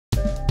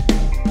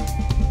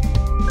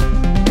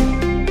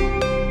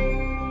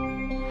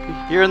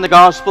Here in the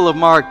Gospel of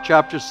Mark,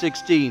 chapter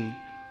 16,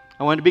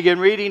 I want to begin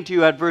reading to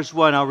you at verse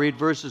 1. I'll read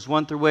verses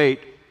 1 through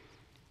 8,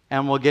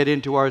 and we'll get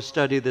into our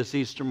study this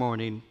Easter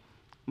morning.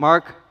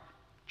 Mark,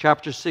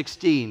 chapter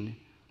 16,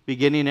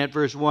 beginning at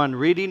verse 1,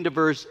 reading to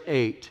verse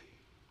 8.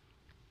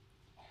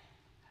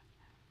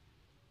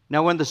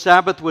 Now when the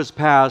Sabbath was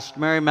past,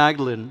 Mary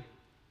Magdalene,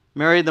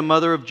 Mary the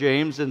mother of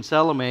James, and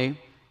Salome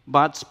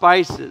bought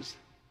spices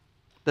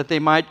that they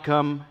might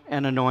come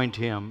and anoint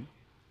him.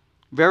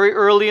 Very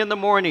early in the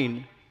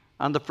morning,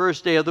 on the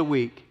first day of the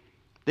week,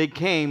 they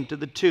came to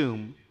the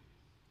tomb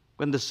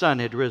when the sun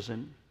had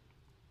risen.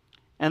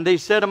 And they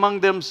said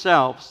among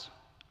themselves,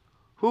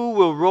 "Who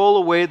will roll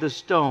away the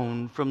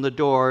stone from the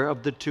door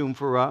of the tomb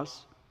for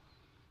us?"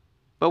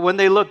 But when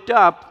they looked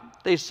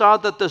up, they saw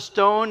that the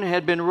stone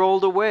had been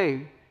rolled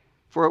away,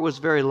 for it was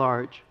very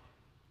large.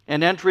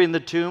 And entering the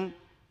tomb,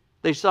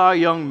 they saw a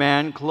young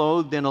man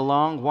clothed in a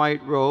long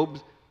white robe,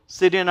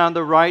 sitting on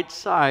the right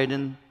side,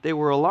 and they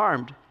were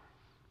alarmed.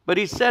 But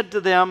he said to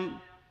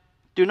them,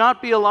 "Do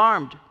not be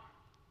alarmed.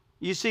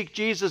 You seek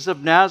Jesus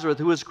of Nazareth,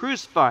 who was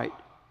crucified.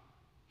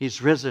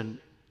 He's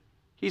risen.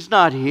 He's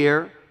not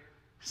here.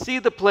 See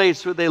the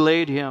place where they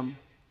laid him.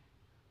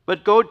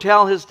 But go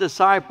tell his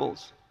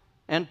disciples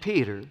and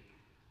Peter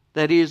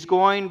that he is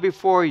going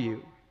before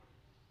you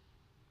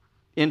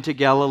into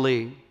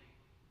Galilee.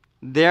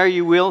 There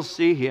you will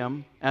see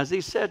him, as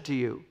he said to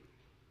you."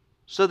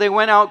 So they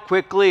went out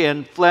quickly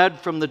and fled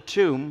from the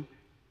tomb,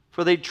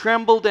 for they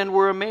trembled and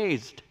were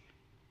amazed.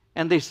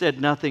 And they said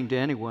nothing to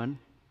anyone,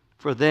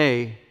 for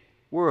they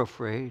were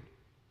afraid.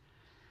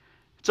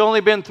 It's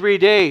only been 3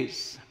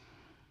 days.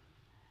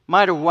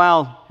 Might have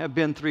well have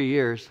been 3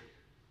 years.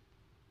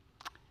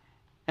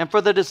 And for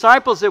the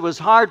disciples, it was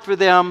hard for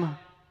them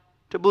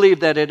to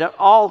believe that it had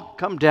all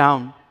come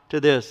down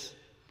to this.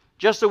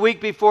 Just a week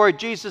before,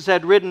 Jesus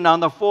had ridden on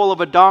the foal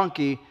of a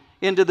donkey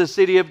into the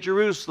city of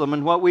Jerusalem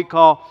in what we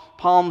call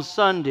Palm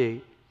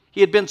Sunday.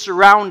 He had been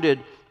surrounded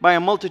by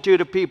a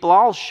multitude of people,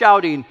 all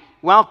shouting,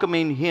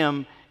 welcoming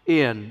him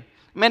in.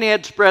 Many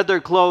had spread their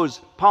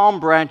clothes, palm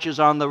branches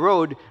on the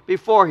road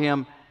before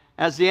him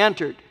as he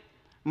entered.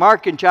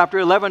 Mark in chapter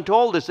 11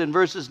 told us in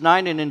verses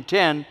 9 and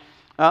 10,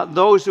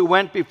 those who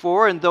went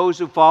before and those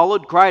who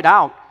followed cried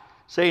out,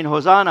 saying,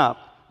 "Hosanna!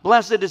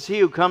 Blessed is he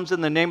who comes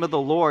in the name of the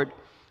Lord.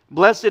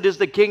 Blessed is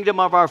the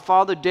kingdom of our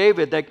father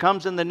David that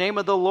comes in the name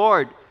of the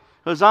Lord.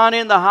 Hosanna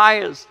in the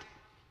highest."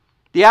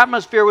 The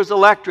atmosphere was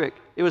electric.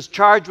 It was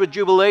charged with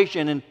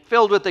jubilation and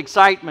filled with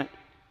excitement.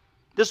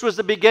 This was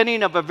the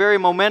beginning of a very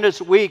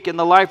momentous week in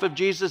the life of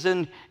Jesus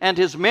and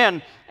his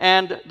men,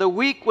 and the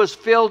week was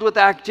filled with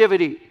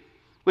activity.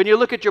 When you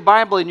look at your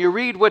Bible and you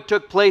read what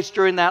took place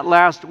during that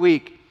last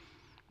week,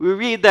 we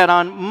read that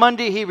on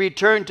Monday he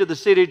returned to the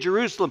city of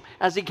Jerusalem.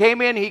 As he came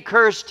in, he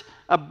cursed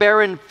a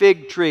barren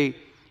fig tree,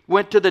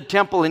 went to the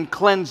temple and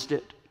cleansed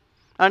it.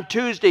 On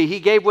Tuesday, he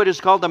gave what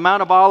is called the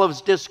Mount of Olives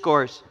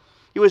discourse.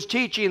 He was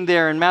teaching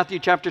there in Matthew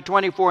chapter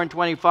 24 and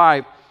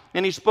 25.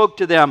 And he spoke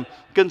to them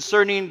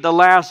concerning the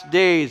last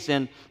days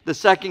and the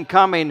second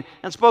coming,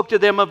 and spoke to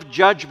them of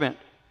judgment.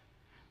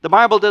 The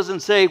Bible doesn't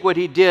say what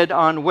he did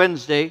on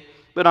Wednesday,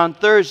 but on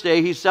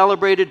Thursday he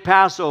celebrated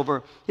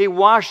Passover. He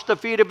washed the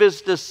feet of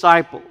his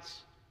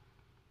disciples.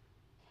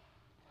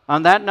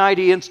 On that night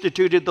he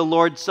instituted the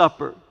Lord's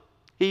Supper.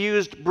 He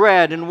used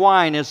bread and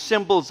wine as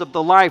symbols of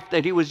the life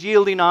that he was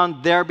yielding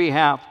on their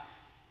behalf.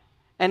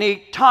 And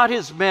he taught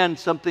his men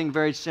something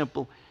very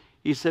simple.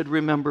 He said,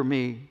 "Remember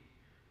me."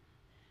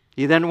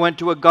 He then went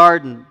to a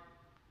garden.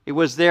 It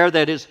was there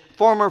that his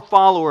former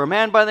follower, a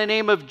man by the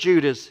name of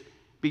Judas,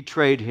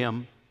 betrayed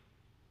him.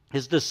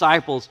 His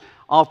disciples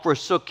all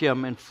forsook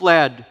him and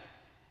fled,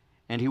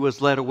 and he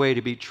was led away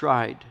to be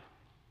tried.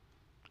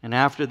 And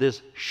after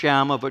this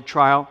sham of a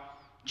trial,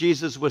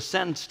 Jesus was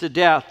sentenced to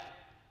death,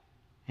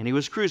 and he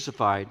was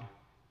crucified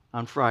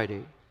on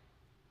Friday.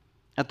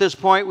 At this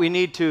point, we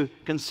need to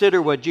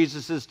consider what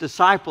Jesus'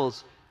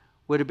 disciples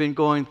would have been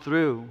going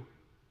through.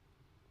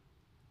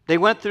 They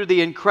went through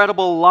the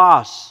incredible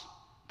loss,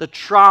 the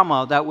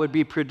trauma that would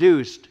be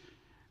produced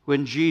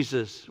when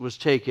Jesus was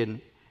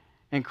taken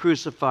and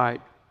crucified.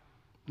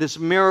 This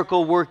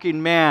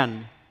miracle-working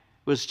man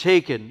was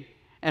taken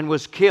and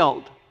was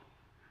killed.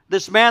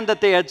 This man that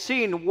they had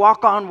seen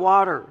walk on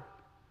water,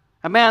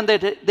 a man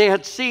that they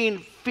had seen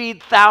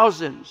feed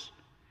thousands.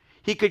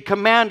 He could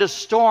command a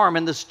storm,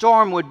 and the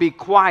storm would be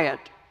quiet.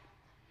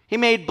 He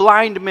made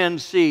blind men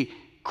see,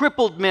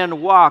 crippled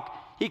men walk.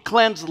 He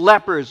cleansed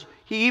lepers.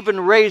 He even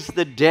raised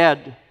the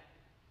dead.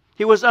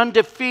 He was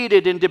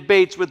undefeated in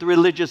debates with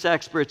religious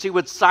experts. He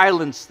would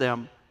silence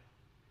them.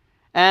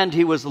 And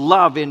he was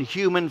love in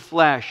human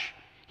flesh.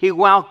 He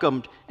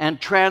welcomed and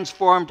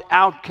transformed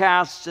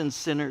outcasts and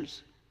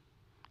sinners.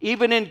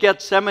 Even in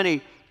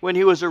Gethsemane, when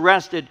he was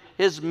arrested,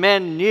 his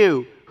men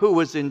knew who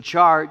was in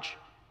charge.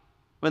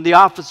 When the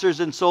officers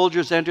and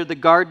soldiers entered the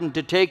garden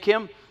to take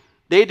him,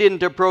 they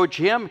didn't approach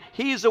him.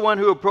 He's the one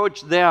who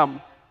approached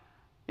them.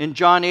 In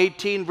John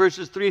 18,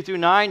 verses 3 through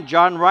 9,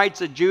 John writes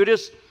that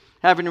Judas,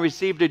 having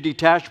received a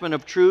detachment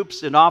of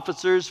troops and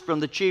officers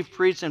from the chief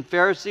priests and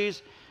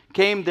Pharisees,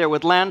 came there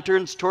with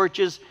lanterns,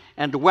 torches,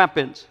 and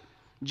weapons.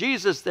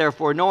 Jesus,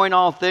 therefore, knowing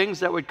all things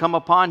that would come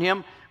upon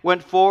him,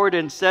 went forward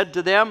and said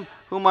to them,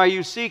 "Whom are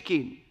you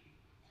seeking?"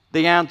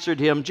 They answered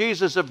him,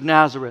 "Jesus of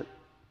Nazareth."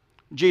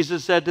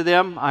 Jesus said to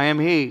them, "I am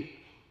he."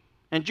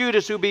 And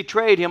Judas, who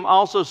betrayed him,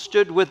 also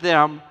stood with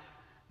them.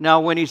 Now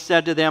when he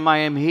said to them, "I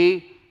am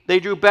he," they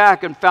drew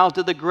back and fell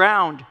to the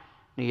ground.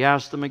 And he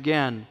asked them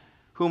again,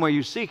 "Whom are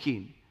you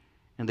seeking?"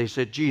 And they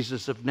said,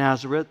 "Jesus of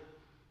Nazareth."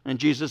 And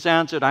Jesus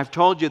answered, "I've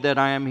told you that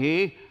I am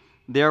he.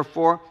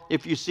 Therefore,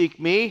 if you seek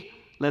me,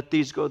 let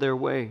these go their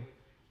way,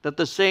 that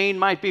the saying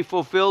might be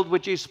fulfilled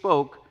which he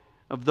spoke,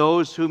 of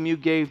those whom you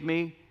gave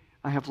me,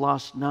 I have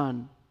lost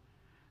none."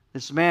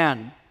 This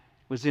man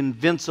was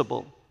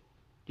invincible,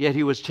 yet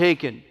he was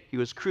taken, he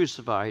was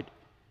crucified,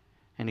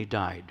 and he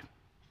died.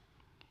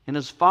 And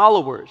his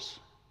followers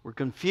were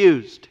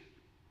confused,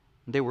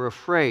 and they were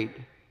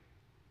afraid.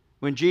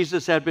 When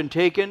Jesus had been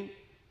taken,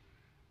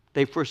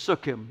 they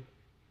forsook him.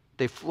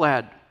 They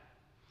fled.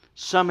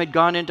 Some had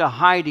gone into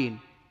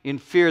hiding in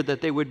fear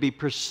that they would be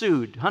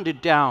pursued,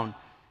 hunted down,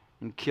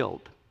 and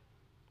killed.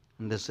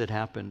 And this had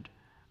happened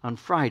on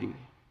Friday,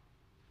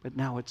 but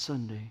now it's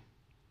Sunday.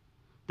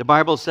 The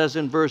Bible says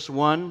in verse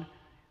 1,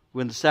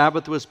 when the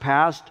Sabbath was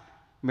past,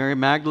 Mary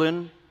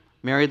Magdalene,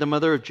 Mary the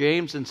mother of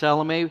James, and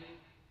Salome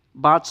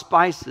bought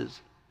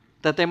spices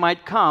that they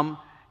might come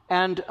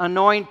and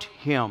anoint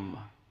him.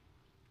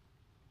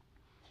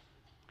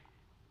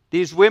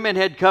 These women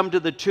had come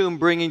to the tomb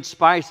bringing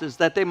spices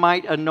that they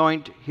might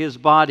anoint his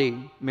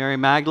body. Mary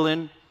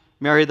Magdalene,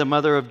 Mary the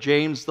mother of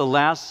James the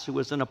Less, who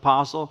was an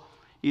apostle.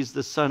 He's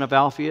the son of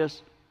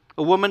Alphaeus.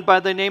 A woman by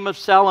the name of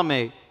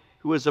Salome,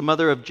 who was the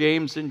mother of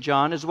James and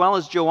John, as well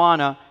as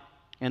Joanna,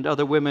 and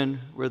other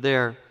women were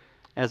there.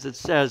 As it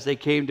says, they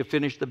came to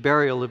finish the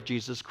burial of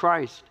Jesus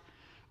Christ.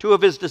 Two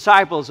of his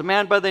disciples, a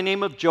man by the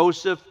name of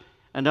Joseph,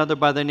 another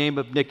by the name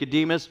of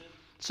Nicodemus,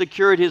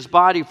 secured his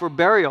body for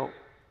burial.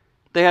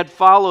 They had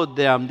followed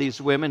them, these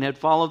women had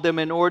followed them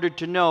in order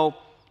to know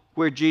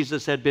where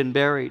Jesus had been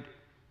buried.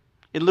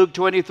 In Luke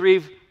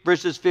 23,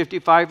 verses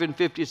 55 and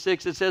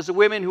 56, it says, the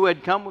women who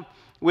had come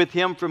with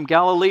him from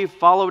Galilee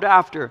followed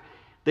after.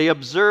 They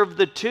observed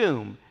the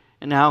tomb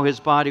and how his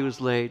body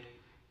was laid.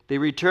 They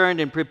returned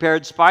and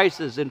prepared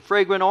spices and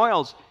fragrant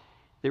oils.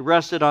 They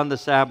rested on the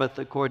Sabbath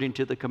according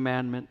to the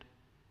commandment.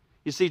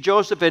 You see,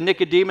 Joseph and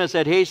Nicodemus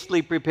had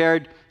hastily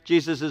prepared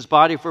Jesus'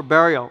 body for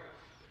burial.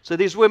 So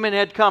these women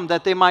had come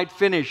that they might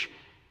finish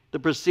the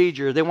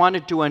procedure. They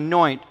wanted to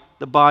anoint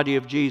the body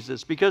of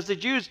Jesus because the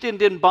Jews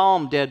didn't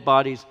embalm dead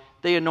bodies.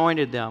 They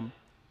anointed them.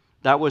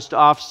 That was to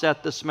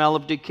offset the smell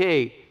of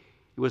decay.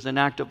 It was an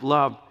act of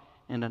love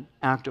and an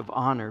act of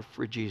honor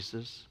for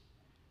Jesus.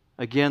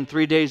 Again,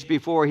 3 days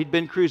before he'd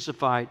been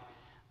crucified,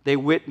 they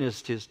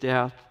witnessed his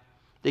death.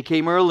 They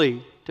came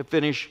early to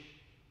finish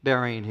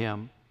burying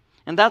him.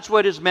 And that's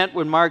what is meant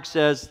when Mark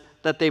says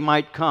that they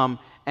might come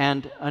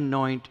and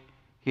anoint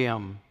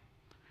him.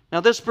 Now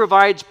this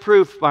provides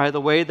proof, by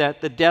the way, that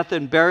the death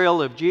and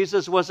burial of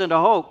Jesus wasn't a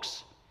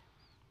hoax.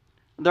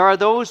 There are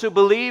those who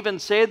believe and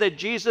say that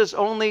Jesus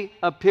only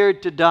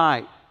appeared to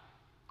die.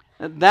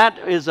 That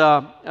is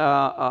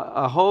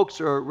a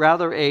hoax, or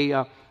rather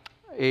a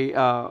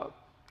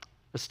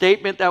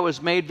statement that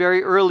was made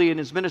very early in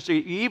his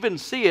ministry. You even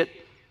see it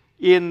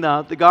in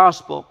the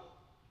gospel,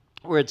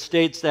 where it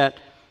states that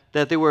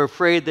they were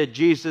afraid that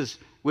Jesus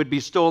would be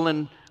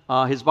stolen,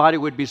 his body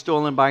would be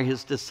stolen by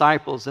his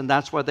disciples, and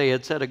that's why they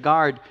had set a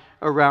guard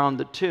around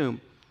the tomb.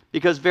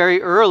 Because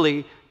very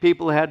early,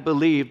 people had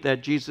believed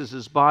that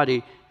Jesus'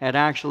 body had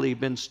actually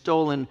been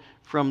stolen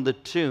from the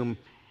tomb.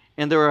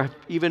 And there have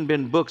even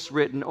been books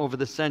written over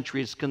the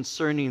centuries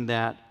concerning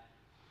that.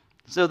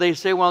 So they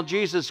say, well,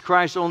 Jesus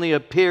Christ only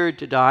appeared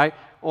to die,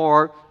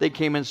 or they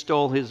came and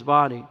stole his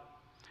body.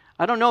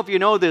 I don't know if you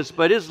know this,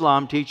 but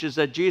Islam teaches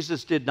that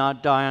Jesus did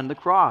not die on the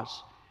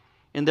cross.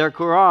 In their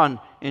Quran,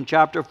 in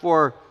chapter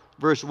 4,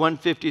 verse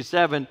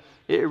 157,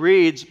 it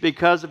reads,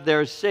 because of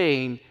their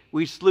saying,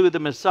 we slew the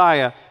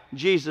Messiah,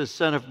 Jesus,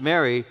 son of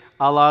Mary,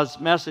 Allah's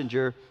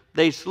messenger,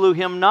 they slew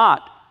him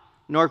not,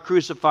 nor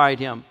crucified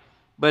him.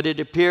 But it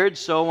appeared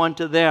so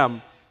unto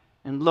them.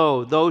 And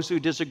lo, those who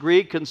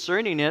disagree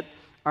concerning it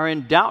are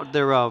in doubt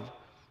thereof.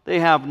 They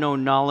have no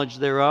knowledge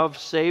thereof,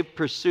 save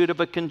pursuit of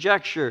a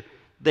conjecture.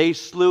 They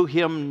slew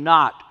him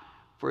not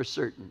for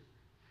certain.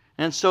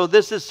 And so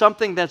this is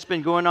something that's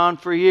been going on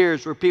for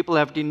years, where people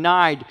have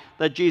denied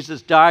that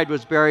Jesus died,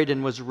 was buried,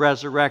 and was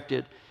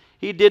resurrected.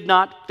 He did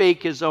not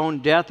fake his own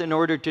death in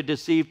order to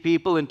deceive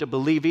people into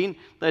believing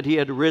that he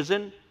had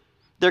risen.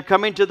 Their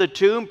coming to the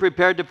tomb,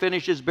 prepared to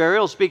finish his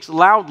burial, speaks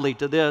loudly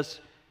to this.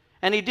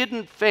 And he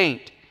didn't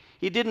faint.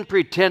 He didn't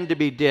pretend to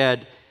be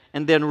dead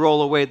and then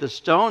roll away the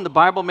stone. The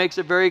Bible makes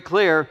it very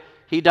clear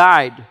he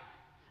died.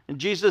 And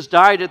Jesus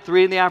died at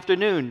 3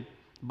 p.m.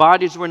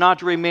 Bodies were not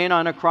to remain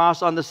on a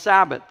cross on the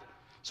Sabbath.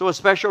 So a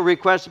special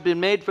request had been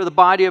made for the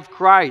body of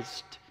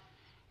Christ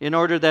in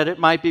order that it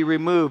might be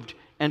removed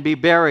and be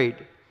buried.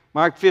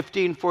 Mark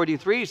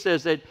 15:43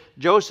 says that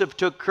Joseph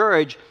took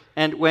courage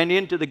and went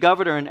in to the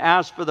governor and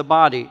asked for the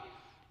body.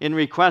 In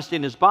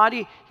requesting his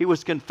body, he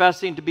was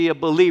confessing to be a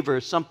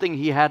believer, something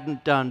he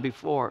hadn't done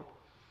before.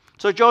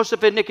 So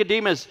Joseph and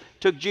Nicodemus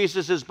took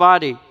Jesus'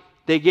 body.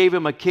 They gave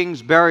him a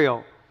king's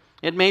burial.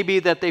 It may be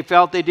that they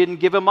felt they didn't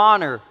give him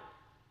honor,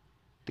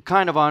 the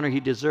kind of honor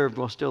he deserved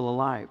while still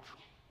alive.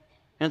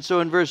 And so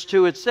in verse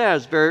 2 it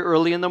says, very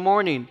early in the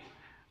morning,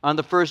 on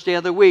the first day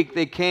of the week,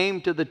 they came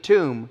to the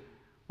tomb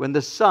when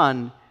the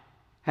sun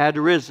had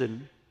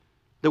risen.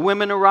 The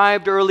women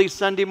arrived early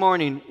Sunday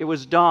morning. It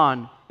was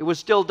dawn. It was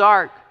still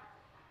dark.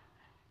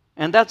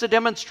 And that's a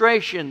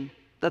demonstration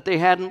that they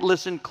hadn't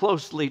listened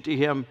closely to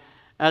him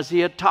as he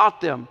had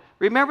taught them.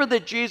 Remember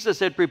that Jesus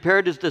had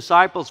prepared his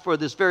disciples for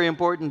this very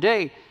important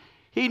day.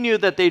 He knew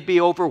that they'd be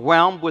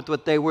overwhelmed with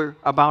what they were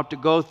about to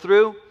go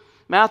through.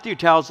 Matthew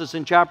tells us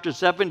in chapter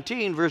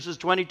 17, verses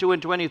 22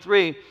 and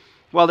 23,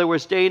 while they were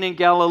staying in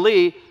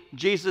Galilee,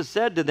 Jesus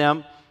said to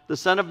them, "The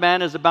Son of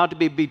Man is about to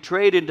be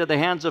betrayed into the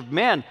hands of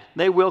men.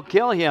 They will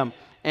kill him.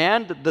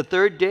 And the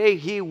third day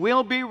he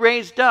will be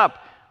raised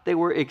up." They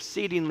were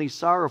exceedingly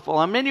sorrowful.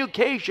 On many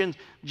occasions,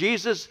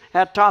 Jesus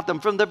had taught them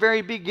from the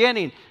very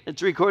beginning.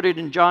 It's recorded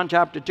in John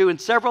chapter 2.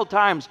 And several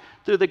times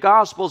through the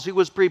Gospels, he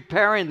was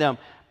preparing them,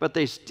 but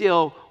they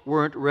still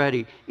weren't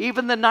ready.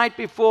 Even the night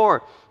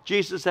before,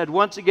 Jesus had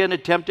once again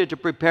attempted to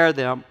prepare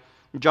them.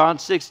 John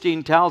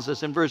 16 tells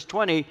us in verse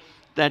 20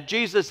 that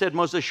Jesus said,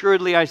 "Most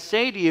assuredly I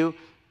say to you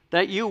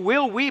that you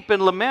will weep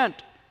and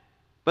lament,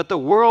 but the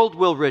world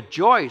will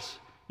rejoice.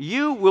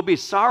 You will be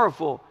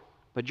sorrowful,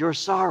 but your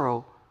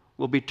sorrow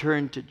will be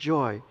turned to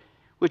joy,"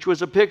 which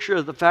was a picture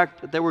of the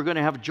fact that they were going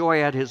to have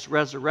joy at his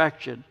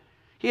resurrection.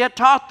 He had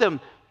taught them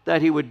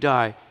that he would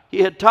die. He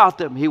had taught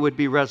them he would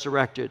be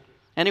resurrected.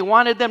 And he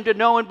wanted them to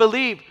know and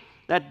believe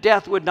that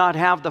death would not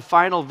have the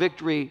final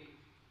victory.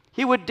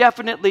 He would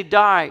definitely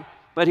die,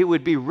 but he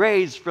would be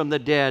raised from the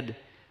dead.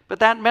 But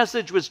that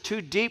message was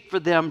too deep for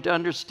them to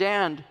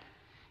understand.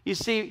 You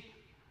see,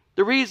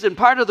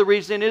 part of the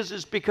reason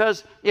is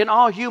because in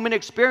all human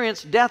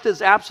experience, death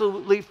is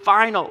absolutely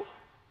final.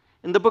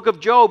 In the book of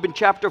Job, in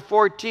chapter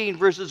 14,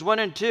 verses 1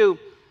 and 2,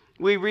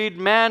 we read,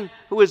 "Man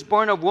who is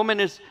born of woman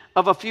is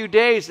of a few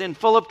days and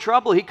full of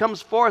trouble. He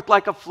comes forth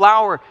like a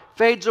flower,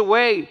 fades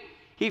away.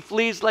 He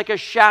flees like a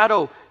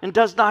shadow and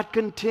does not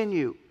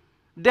continue."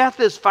 Death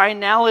is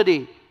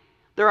finality.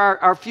 There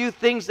are few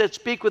things that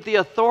speak with the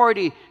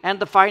authority and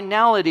the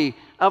finality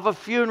of a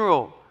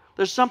funeral.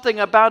 There's something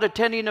about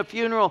attending a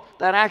funeral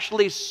that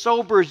actually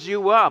sobers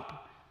you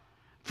up.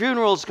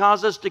 Funerals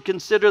cause us to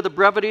consider the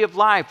brevity of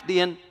life,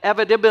 the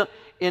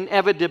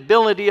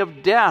inevitability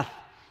of death.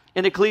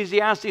 In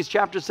Ecclesiastes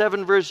chapter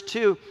 7, verse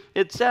 2,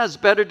 it says,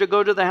 "Better to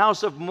go to the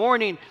house of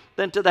mourning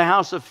than to the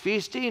house of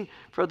feasting,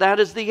 for that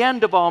is the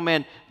end of all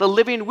men. The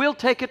living will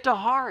take it to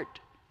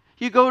heart."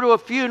 You go to a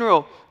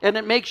funeral and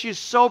it makes you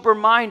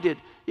sober-minded.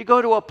 You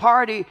go to a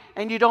party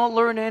and you don't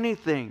learn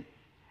anything.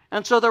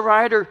 And so the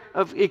writer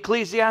of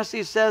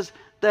Ecclesiastes says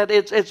that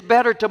it's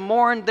better to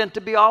mourn than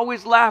to be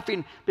always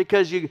laughing,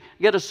 because you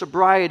get a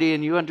sobriety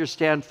and you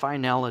understand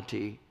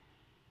finality.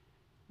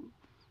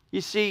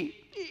 You see,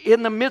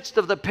 in the midst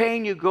of the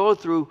pain you go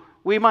through,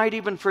 we might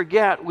even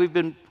forget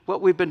what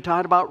we've been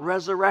taught about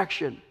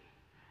resurrection.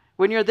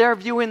 When you're there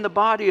viewing the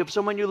body of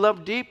someone you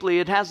love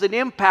deeply, it has an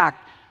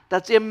impact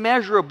that's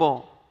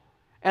immeasurable.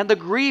 And the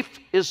grief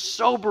is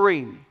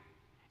sobering.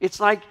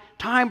 It's like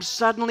time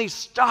suddenly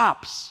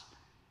stops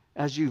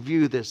as you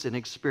view this and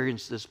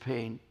experience this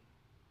pain.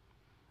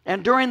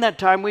 And during that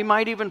time, we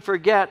might even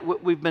forget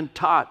what we've been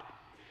taught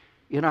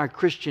in our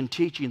Christian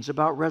teachings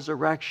about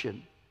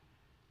resurrection.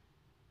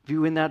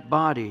 Viewing that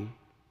body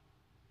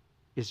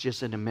is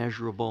just an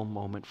immeasurable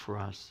moment for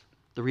us.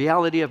 The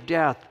reality of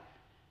death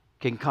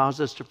can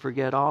cause us to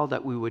forget all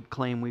that we would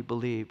claim we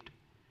believed.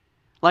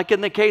 Like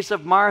in the case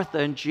of Martha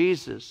and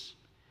Jesus,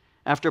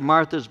 after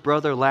Martha's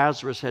brother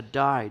Lazarus had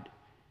died.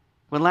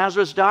 When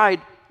Lazarus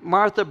died,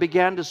 Martha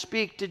began to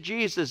speak to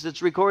Jesus.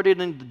 It's recorded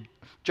in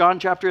John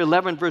chapter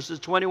 11, verses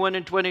 21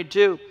 and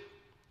 22.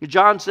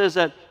 John says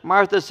that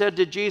Martha said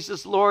to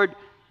Jesus, "Lord,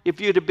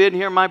 if you'd have been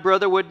here, my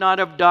brother would not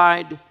have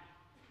died.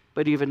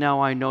 But even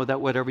now I know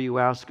that whatever you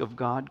ask of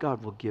God,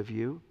 God will give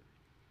you."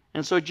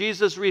 And so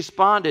Jesus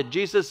responded.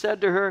 Jesus said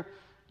to her,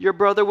 "Your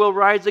brother will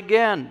rise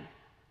again."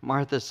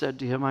 Martha said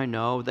to him, "I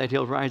know that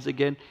he'll rise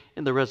again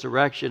in the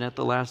resurrection at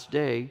the last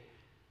day."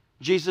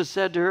 Jesus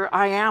said to her,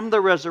 "I am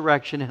the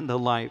resurrection and the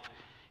life.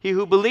 He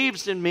who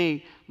believes in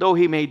me, though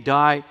he may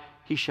die,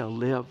 he shall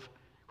live.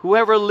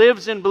 Whoever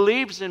lives and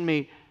believes in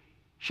me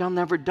shall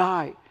never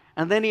die."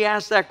 And then he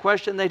asked that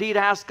question that he'd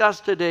ask us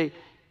today.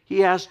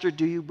 He asked her,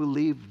 "Do you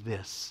believe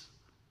this?"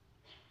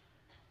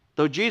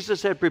 Though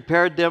Jesus had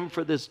prepared them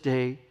for this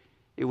day,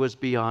 it was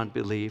beyond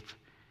belief.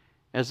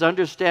 As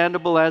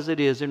understandable as it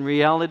is, in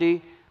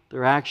reality,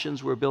 their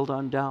actions were built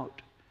on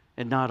doubt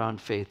and not on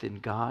faith in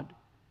God.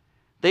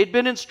 They'd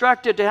been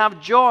instructed to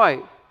have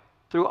joy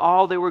through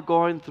all they were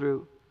going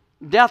through.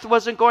 Death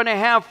wasn't going to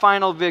have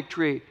final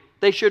victory.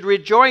 They should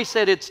rejoice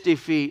at its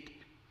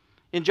defeat.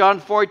 In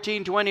John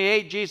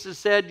 14:28, Jesus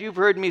said, "You've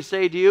heard me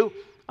say to you,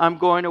 I'm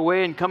going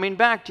away and coming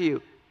back to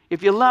you.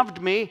 If you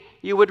loved me,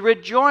 you would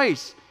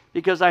rejoice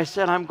because I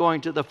said I'm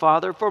going to the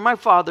Father, for my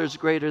Father is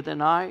greater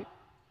than I.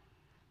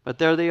 But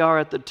there they are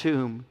at the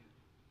tomb,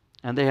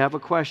 and they have a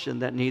question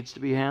that needs to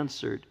be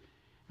answered.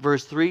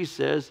 Verse 3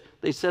 says,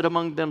 they said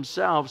among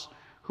themselves,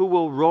 who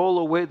will roll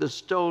away the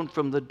stone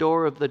from the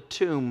door of the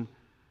tomb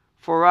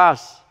for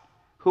us?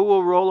 Who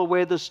will roll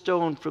away the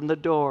stone from the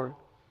door?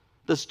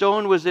 The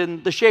stone was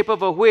in the shape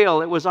of a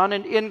wheel. It was on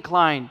an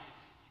incline.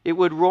 It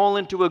would roll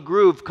into a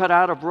groove cut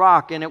out of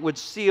rock, and it would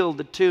seal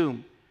the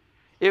tomb.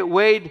 It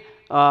weighed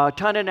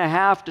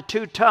 1.5 to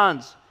 2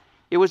 tons.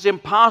 It was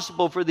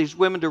impossible for these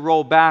women to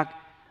roll back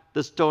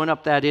the stone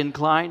up that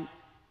incline.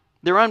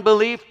 Their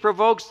unbelief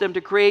provokes them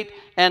to create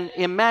an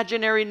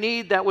imaginary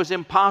need that was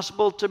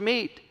impossible to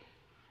meet.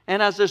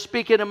 And as they're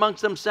speaking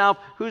amongst themselves,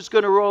 who's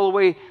going to roll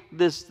away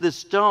this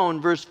stone?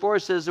 Verse 4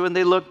 says, when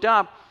they looked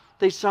up,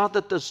 they saw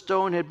that the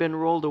stone had been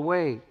rolled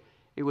away.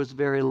 It was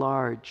very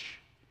large.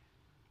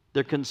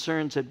 Their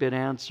concerns had been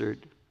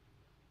answered.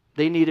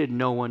 They needed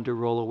no one to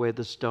roll away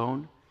the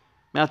stone.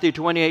 Matthew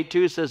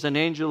 28:2 says, an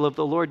angel of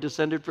the Lord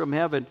descended from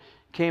heaven,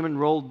 came and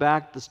rolled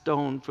back the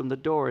stone from the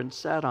door and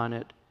sat on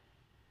it.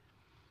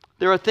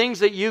 There are things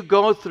that you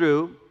go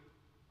through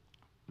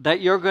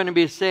that you're going to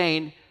be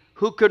saying,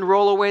 who can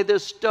roll away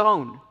this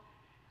stone?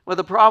 Well,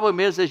 the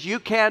problem is you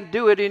can't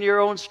do it in your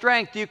own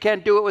strength. You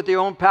can't do it with your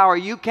own power.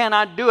 You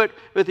cannot do it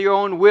with your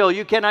own will.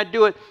 You cannot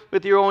do it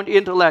with your own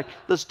intellect.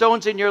 The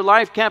stones in your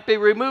life can't be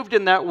removed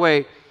in that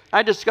way.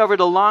 I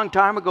discovered a long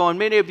time ago, and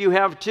many of you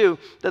have too,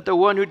 that the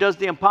one who does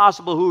the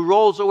impossible, who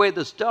rolls away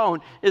the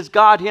stone, is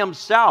God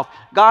himself.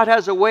 God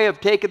has a way of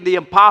taking the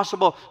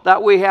impossible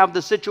that we have,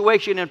 the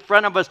situation in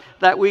front of us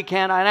that we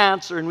cannot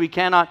answer and we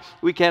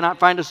cannot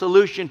find a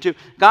solution to.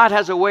 God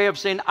has a way of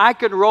saying, I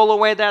can roll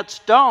away that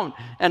stone.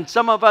 And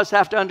some of us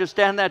have to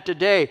understand that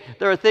today.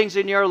 There are things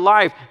in your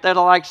life that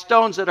are like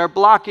stones that are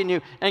blocking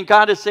you. And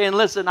God is saying,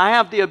 listen, I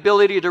have the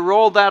ability to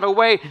roll that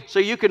away so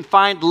you can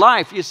find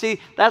life. You see,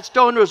 that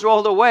stone was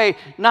rolled away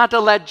not to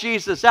let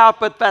Jesus out,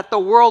 but that the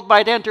world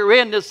might enter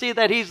in to see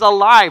that he's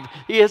alive.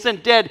 He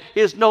isn't dead. He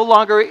is no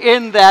longer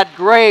in that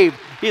grave.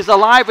 He's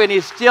alive, and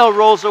he still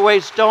rolls away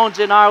stones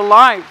in our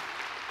life.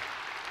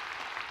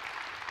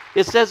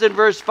 It says in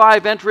verse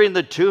 5, entering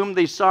the tomb,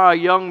 they saw a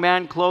young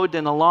man clothed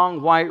in a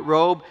long white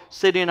robe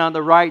sitting on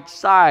the right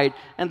side,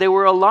 and they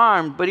were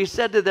alarmed. But he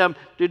said to them,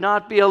 do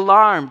not be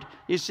alarmed.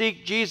 You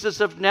seek Jesus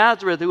of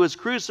Nazareth, who was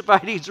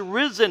crucified. He's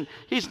risen.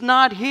 He's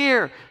not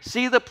here.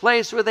 See the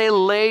place where they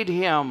laid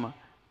him.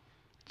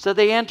 So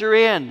they enter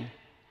in,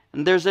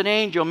 and there's an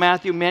angel.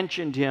 Matthew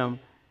mentioned him.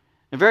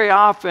 And very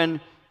often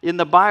in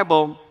the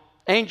Bible,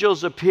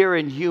 angels appear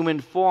in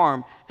human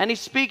form, and he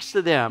speaks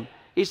to them.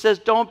 He says,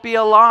 don't be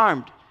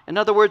alarmed. In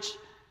other words,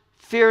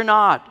 fear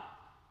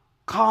not.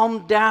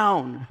 Calm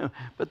down.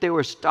 But they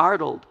were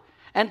startled.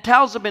 And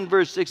tells them in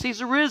verse 6,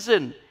 he's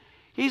risen.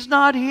 He's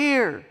not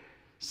here.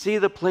 See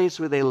the place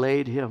where they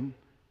laid him.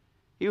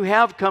 You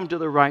have come to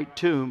the right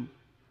tomb,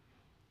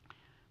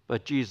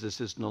 but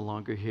Jesus is no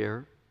longer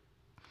here.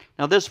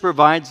 Now this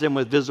provides them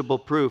with visible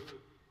proof.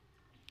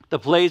 The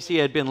place he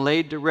had been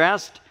laid to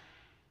rest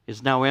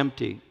is now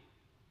empty.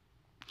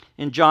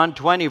 In John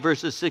 20,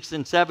 verses 6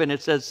 and 7,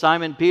 it says,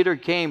 Simon Peter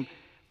came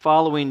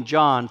following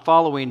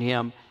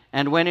him,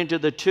 and went into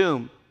the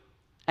tomb.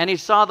 And he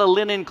saw the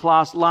linen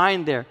cloths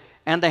lying there,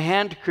 and the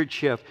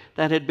handkerchief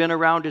that had been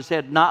around his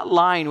head, not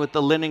lying with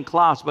the linen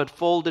cloths, but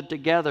folded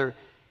together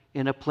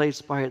in a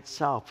place by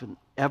itself, an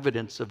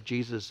evidence of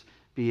Jesus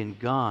being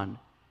gone.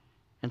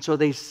 And so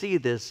they see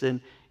this,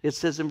 and it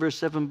says in verse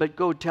 7, but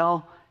go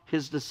tell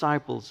his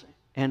disciples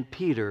and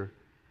Peter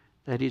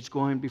that he's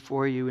going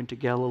before you into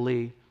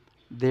Galilee.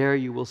 There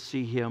you will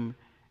see him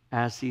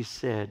as he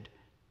said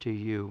to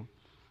you.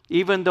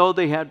 Even though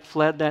they had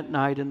fled that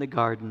night in the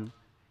garden,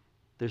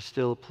 there's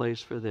still a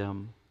place for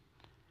them.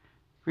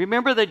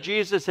 Remember that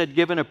Jesus had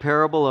given a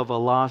parable of a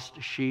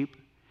lost sheep,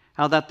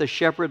 how that the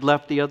shepherd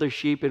left the other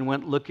sheep and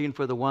went looking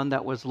for the one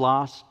that was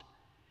lost.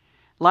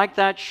 Like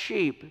that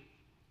sheep,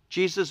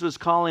 Jesus was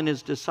calling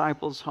his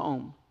disciples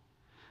home.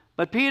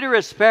 But Peter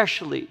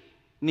especially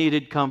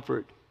needed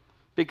comfort,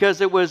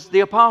 because it was the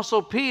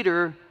Apostle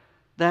Peter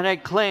that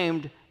had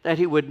claimed that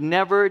he would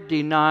never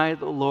deny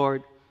the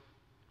Lord.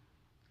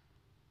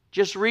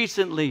 Just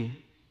recently,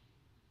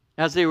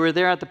 as they were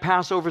there at the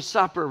Passover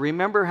supper,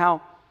 remember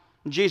how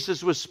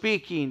Jesus was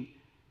speaking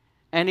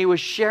and he was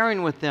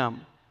sharing with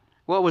them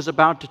what was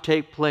about to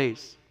take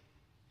place.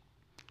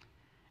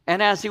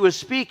 And as he was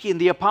speaking,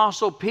 the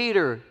Apostle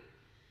Peter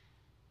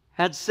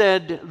had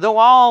said, though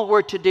all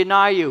were to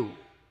deny you,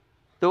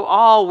 though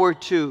all were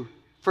to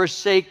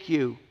forsake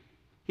you,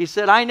 he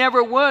said, I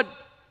never would.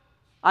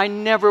 I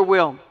never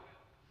will.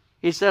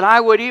 He said, I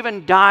would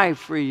even die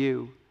for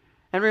you.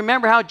 And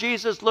remember how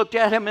Jesus looked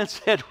at him and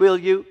said, will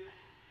you?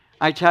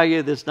 I tell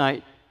you this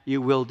night,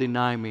 you will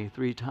deny me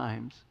 3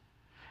 times.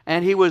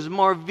 And he was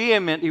more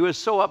vehement. He was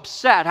so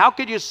upset. How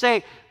could you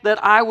say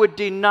that I would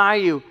deny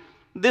you?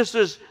 This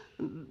is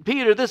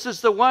Peter, this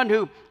is the one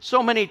who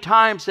so many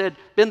times had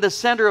been the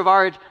center of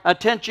our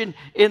attention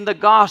in the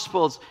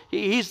Gospels.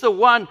 He's the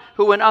one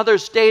who, when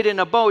others stayed in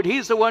a boat,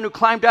 he's the one who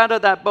climbed out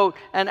of that boat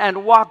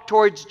and walked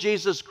towards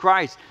Jesus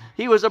Christ.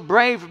 He was a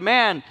brave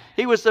man.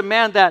 He was the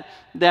man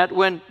that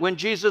when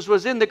Jesus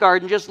was in the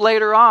garden, just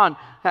later on,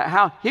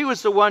 how he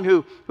was the one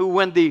who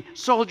when the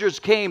soldiers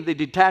came, the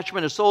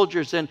detachment of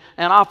soldiers and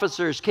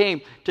officers came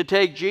to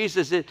take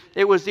Jesus,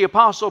 it was the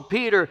Apostle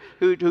Peter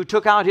who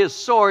took out his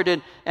sword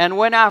and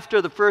went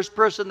after the first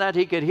person that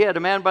he could hit, a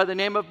man by the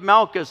name of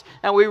Malchus.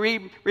 And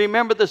we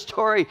remember the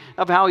story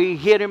of how he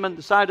hit him on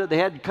the side of the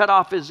head, cut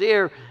off his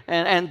ear,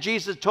 and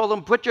Jesus told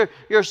him, put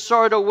your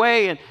sword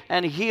away,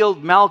 and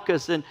healed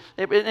Malchus. And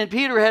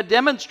Peter had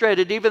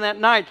demonstrated even that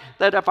night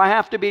that if I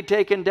have to be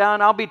taken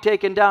down, I'll be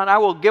taken down. I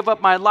will give up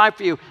my life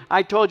for you.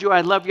 I told you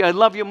I love you. I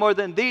love you more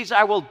than these.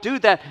 I will do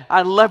that.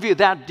 I love you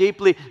that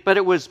deeply. But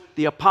it was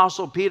the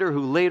Apostle Peter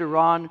who later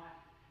on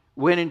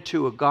went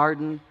into a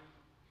garden,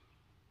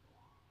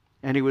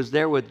 and he was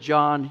there with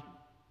John,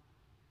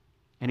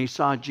 and he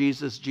saw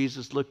Jesus.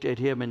 Jesus looked at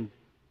him, and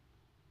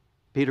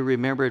Peter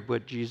remembered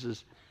what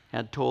Jesus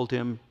had told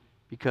him,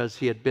 because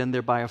he had been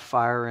there by a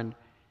fire and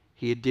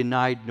he had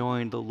denied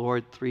knowing the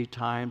Lord 3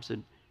 times,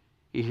 and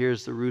he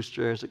hears the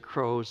rooster as it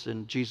crows,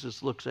 and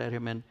Jesus looks at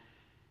him, and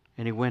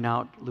he went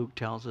out, Luke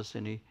tells us,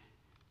 and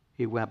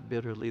he wept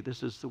bitterly.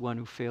 This is the one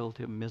who failed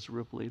him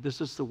miserably.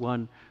 This is the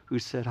one who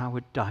said, I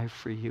would die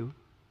for you.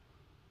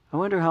 I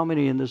wonder how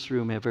many in this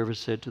room have ever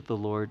said to the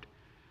Lord,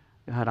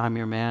 God, I'm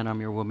your man, I'm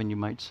your woman, you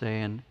might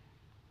say, and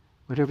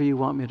whatever you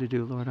want me to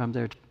do, Lord, I'm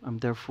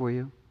there for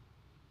you.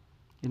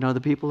 You know,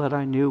 the people that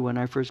I knew when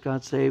I first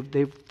got saved,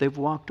 they've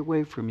walked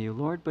away from you,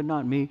 Lord, but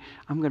not me.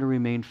 I'm going to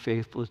remain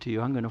faithful to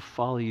you. I'm going to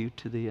follow you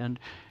to the end.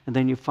 And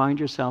then you find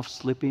yourself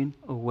slipping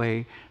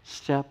away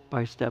step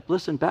by step.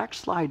 Listen,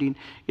 backsliding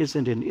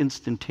isn't an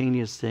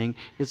instantaneous thing.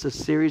 It's a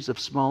series of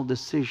small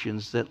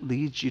decisions that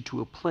leads you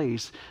to a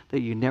place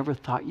that you never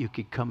thought you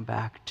could come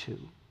back to.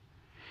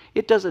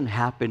 It doesn't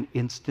happen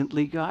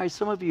instantly, guys.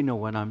 Some of you know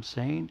what I'm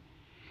saying.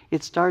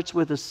 It starts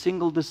with a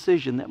single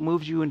decision that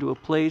moves you into a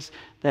place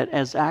that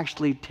is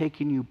actually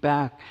taking you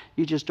back.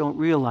 You just don't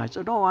realize,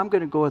 oh, no, I'm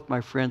going to go with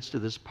my friends to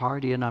this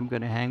party and I'm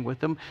going to hang with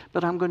them,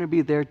 but I'm going to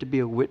be there to be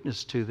a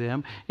witness to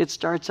them. It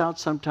starts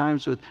out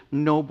sometimes with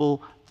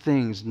noble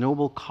things,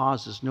 noble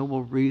causes,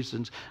 noble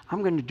reasons.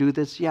 I'm going to do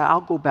this. Yeah, I'll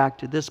go back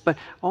to this, but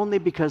only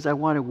because I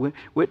want to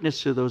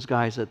witness to those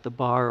guys at the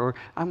bar, or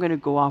I'm going to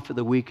go off for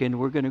the weekend.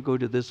 We're going to go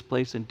to this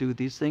place and do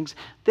these things.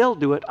 They'll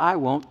do it. I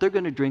won't. They're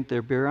going to drink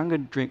their beer. I'm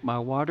going to drink my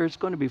water. It's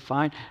going to be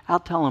fine. I'll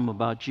tell them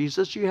about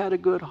Jesus. You had a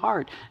good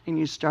heart, and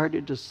you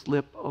started to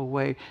slip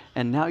away,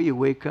 and now you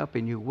wake up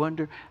and you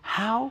wonder,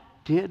 how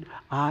did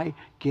I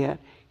get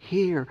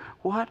here?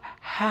 What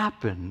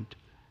happened?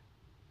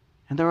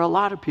 And there are a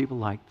lot of people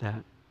like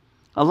that.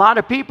 A lot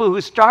of people who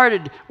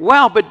started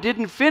well but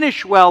didn't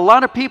finish well. A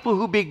lot of people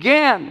who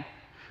began,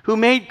 who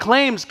made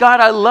claims, God,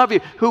 I love you,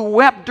 who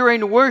wept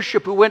during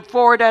worship, who went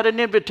forward at an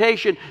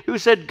invitation, who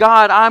said,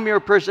 God, I'm your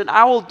person.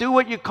 I will do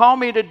what you call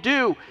me to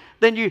do.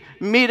 Then you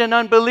meet an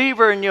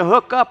unbeliever and you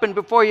hook up, and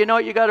before you know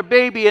it, you got a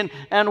baby.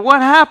 And what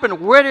happened?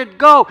 Where did it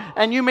go?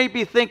 And you may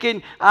be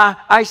thinking,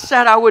 I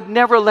said I would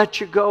never let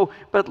you go,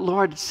 but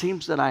Lord, it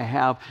seems that I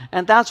have.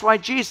 And that's why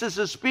Jesus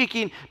is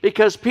speaking,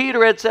 because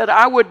Peter had said,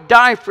 I would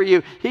die for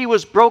you. He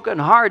was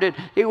brokenhearted.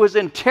 He was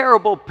in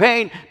terrible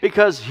pain,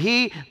 because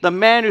he, the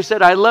man who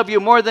said, I love you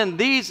more than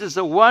these, is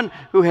the one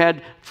who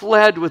had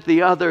fled with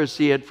the others.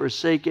 He had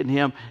forsaken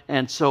him.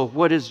 And so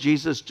what does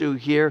Jesus do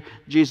here?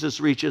 Jesus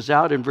reaches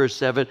out in verse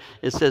 7.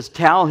 It says,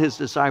 tell his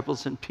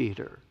disciples and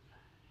Peter.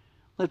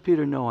 Let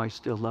Peter know I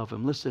still love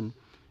him. Listen,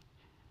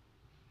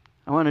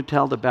 I want to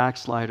tell the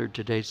backslider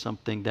today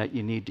something that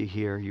you need to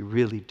hear. You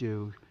really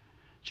do.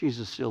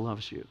 Jesus still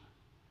loves you.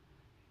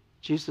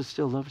 Jesus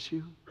still loves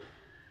you.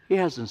 He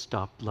hasn't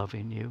stopped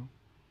loving you.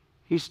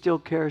 He still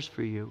cares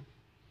for you.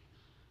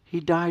 He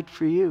died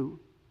for you.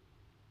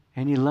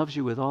 And he loves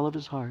you with all of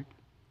his heart.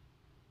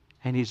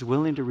 And he's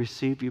willing to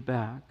receive you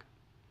back.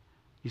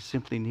 You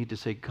simply need to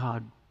say,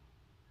 God,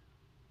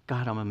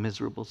 I'm a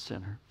miserable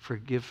sinner.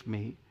 Forgive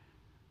me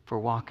for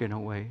walking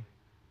away.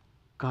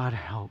 God,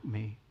 help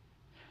me.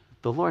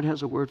 The Lord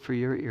has a word for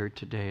your ear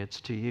today.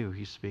 It's to you.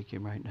 He's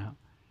speaking right now.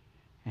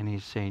 And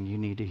he's saying, you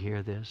need to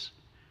hear this.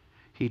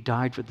 He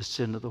died for the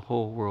sin of the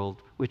whole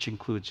world, which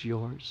includes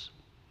yours.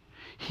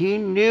 He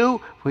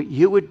knew what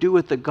you would do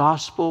with the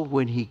gospel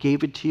when he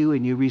gave it to you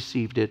and you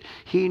received it.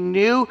 He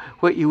knew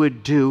what you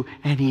would do,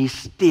 and he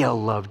still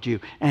loved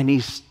you, and he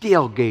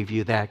still gave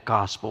you that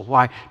gospel.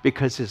 Why?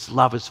 Because his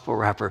love is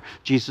forever.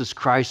 Jesus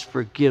Christ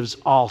forgives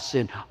all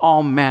sin,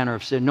 all manner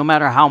of sin, no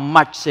matter how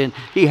much sin.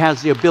 He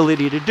has the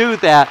ability to do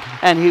that,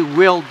 and he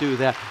will do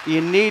that.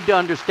 You need to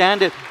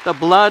understand it. The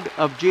blood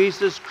of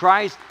Jesus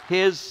Christ,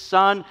 his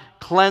Son,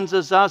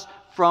 cleanses us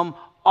from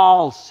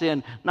all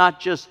sin, not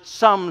just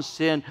some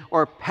sin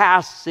or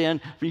past sin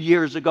from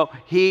years ago.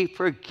 He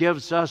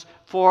forgives us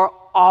for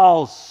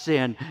all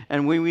sin.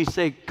 And when we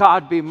say,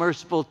 God, be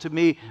merciful to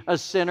me, a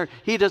sinner,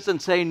 He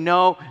doesn't say,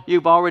 no,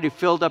 you've already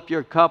filled up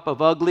your cup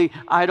of ugly.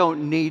 I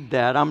don't need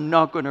that. I'm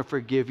not going to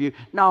forgive you.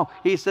 No,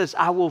 He says,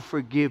 I will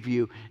forgive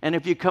you. And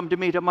if you come to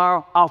me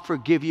tomorrow, I'll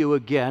forgive you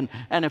again.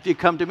 And if you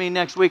come to me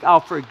next week, I'll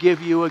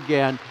forgive you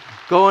again.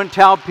 Go and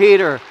tell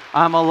Peter,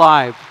 I'm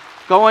alive.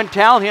 Go and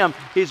tell him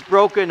he's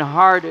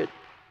brokenhearted.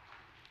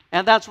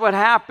 And that's what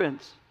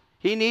happens.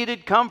 He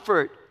needed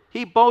comfort.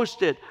 He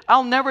boasted,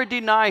 I'll never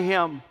deny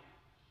him.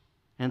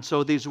 And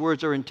so these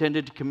words are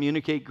intended to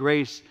communicate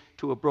grace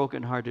to a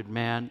brokenhearted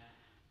man.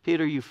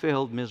 Peter, you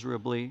failed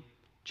miserably,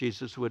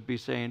 Jesus would be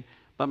saying,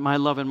 but my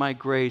love and my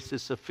grace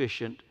is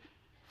sufficient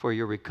for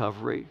your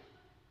recovery.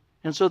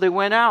 And so they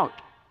went out.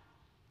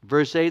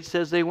 Verse 8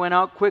 says they went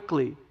out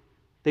quickly.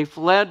 They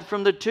fled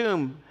from the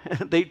tomb.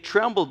 They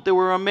trembled. They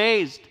were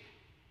amazed.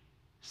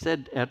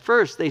 At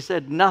first, they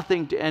said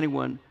nothing to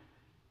anyone.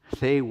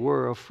 They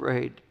were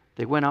afraid.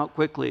 They went out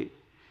quickly.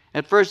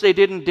 At first, they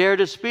didn't dare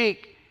to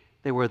speak.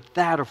 They were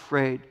that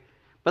afraid.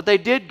 But they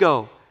did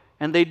go,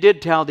 and they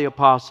did tell the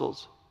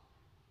apostles.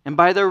 And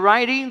by their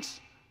writings,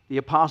 the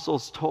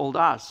apostles told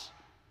us.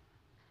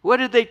 What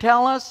did they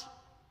tell us?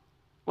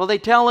 Well, they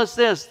tell us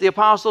this. The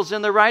apostles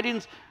in their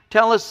writings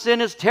tell us sin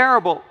is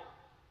terrible.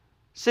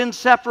 Sin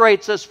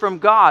separates us from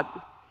God,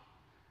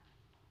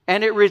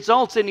 and it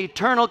results in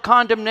eternal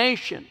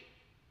condemnation.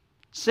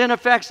 Sin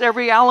affects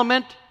every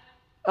element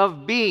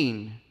of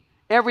being,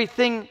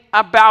 everything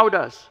about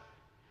us.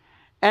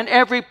 And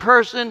every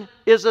person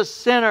is a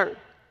sinner.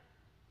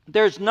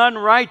 There's none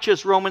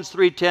righteous, Romans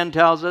 3:10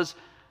 tells us.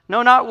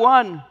 No, not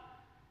one.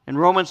 In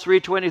Romans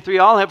 3:23,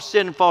 all have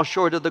sinned and fall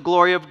short of the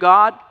glory of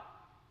God.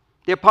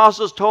 The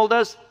apostles told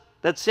us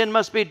that sin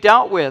must be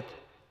dealt with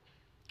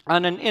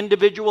on an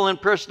individual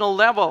and personal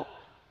level.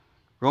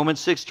 Romans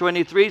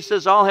 6:23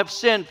 says all have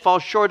sinned, fall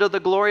short of the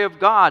glory of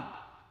God.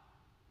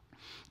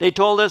 They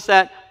told us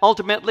that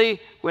ultimately,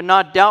 when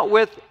not dealt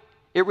with,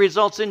 it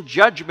results in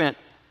judgment.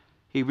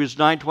 Hebrews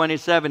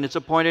 9:27, it's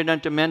appointed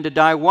unto men to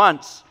die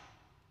once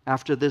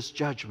after this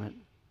judgment.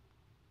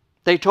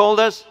 They told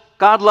us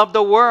God loved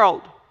the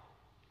world,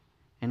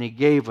 and He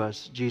gave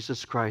us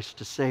Jesus Christ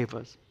to save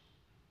us.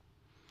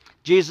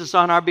 Jesus,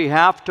 on our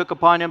behalf, took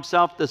upon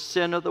Himself the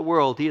sin of the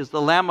world. He is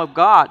the Lamb of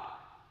God.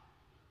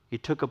 He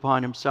took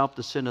upon Himself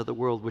the sin of the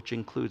world, which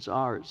includes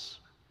ours.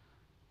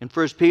 In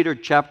 1 Peter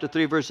chapter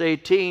 3, verse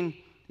 18,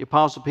 the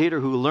Apostle Peter,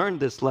 who learned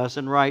this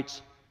lesson,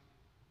 writes,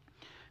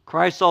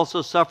 Christ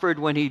also suffered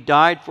when He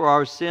died for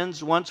our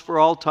sins once for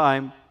all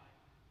time.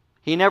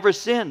 He never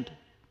sinned,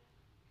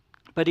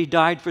 but He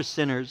died for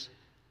sinners,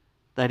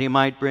 that He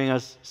might bring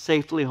us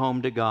safely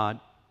home to God.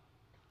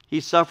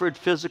 He suffered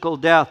physical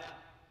death,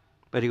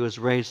 but He was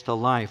raised to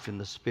life in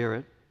the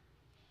Spirit.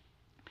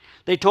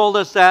 They told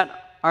us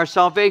that our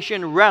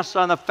salvation rests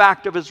on the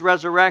fact of His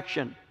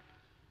resurrection.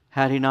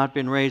 Had He not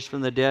been raised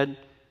from the dead,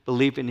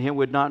 belief in Him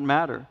would not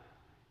matter.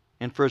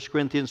 In 1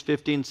 Corinthians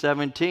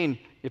 15:17,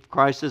 if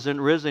Christ isn't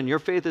risen, your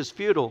faith is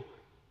futile.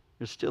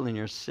 You're still in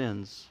your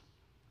sins.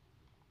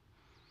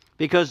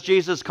 Because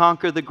Jesus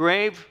conquered the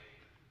grave,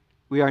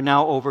 we are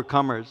now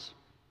overcomers.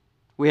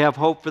 We have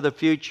hope for the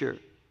future.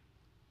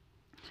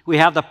 We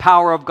have the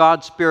power of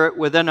God's Spirit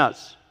within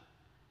us.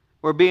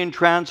 We're being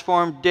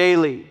transformed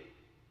daily.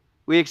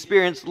 We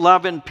experience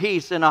love and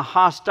peace in a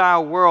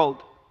hostile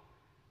world.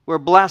 We're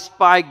blessed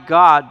by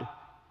God.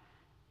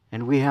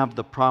 And we have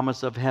the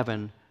promise of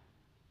heaven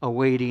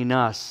awaiting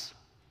us.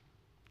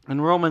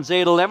 And Romans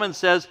 8:11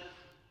 says,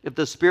 if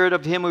the Spirit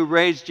of Him who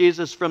raised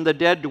Jesus from the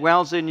dead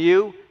dwells in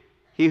you,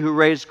 He who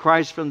raised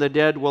Christ from the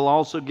dead will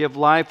also give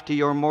life to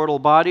your mortal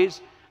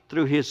bodies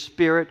through His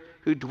Spirit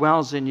who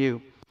dwells in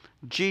you.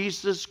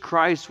 Jesus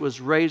Christ was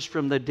raised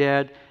from the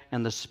dead,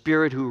 and the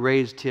Spirit who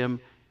raised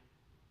Him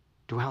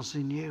dwells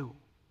in you.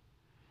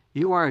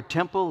 You are a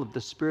temple of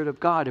the Spirit of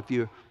God if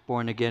you're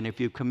born again, if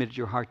you've committed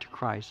your heart to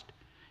Christ.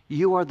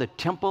 You are the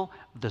temple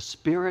of the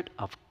Spirit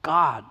of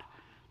God.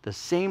 The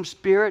same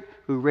Spirit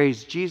who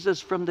raised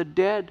Jesus from the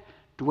dead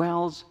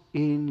dwells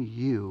in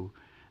you.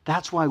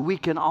 That's why we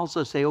can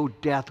also say, oh,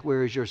 death,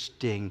 where is your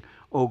sting?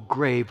 Oh,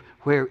 grave,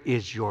 where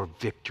is your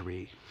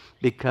victory?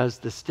 Because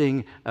the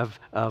sting of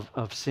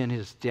sin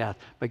is death.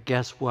 But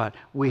guess what?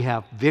 We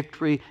have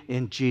victory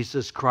in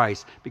Jesus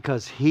Christ.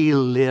 Because He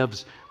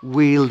lives,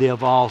 we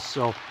live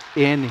also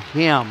in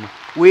Him.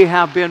 We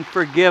have been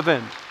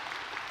forgiven.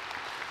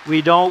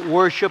 We don't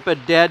worship a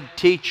dead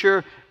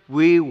teacher.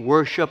 We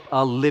worship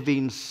a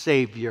living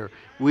Savior.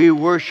 We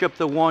worship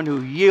the one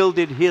who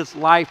yielded His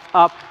life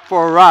up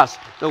for us,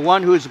 the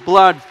one whose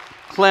blood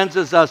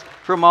cleanses us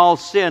from all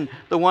sin,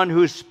 the one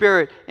whose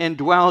Spirit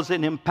indwells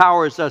and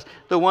empowers us,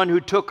 the one who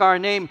took our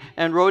name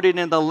and wrote it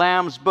in the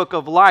Lamb's book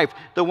of life,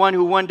 the one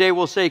who one day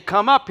will say,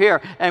 come up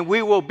here, and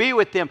we will be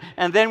with Him,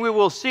 and then we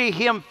will see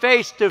Him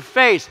face to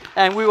face,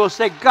 and we will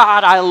say,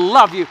 God, I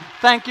love you.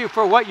 Thank you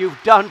for what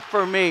you've done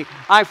for me.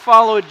 I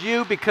followed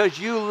you because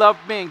you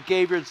loved me and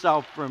gave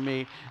yourself for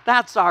me.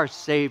 That's our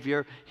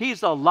Savior.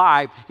 He's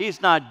alive.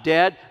 He's not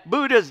dead.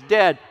 Buddha's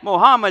dead.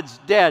 Muhammad's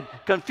dead.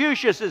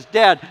 Confucius is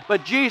dead.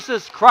 But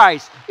Jesus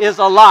Christ is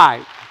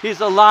alive. He's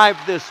alive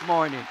this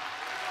morning.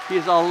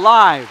 He's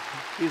alive.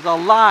 He's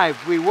alive.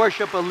 We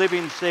worship a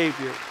living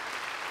Savior.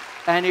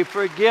 And He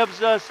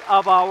forgives us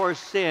of our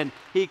sin.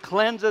 He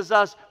cleanses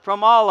us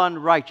from all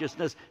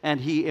unrighteousness, and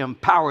He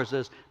empowers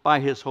us by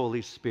His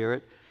Holy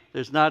Spirit.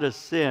 There's not a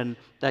sin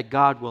that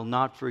God will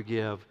not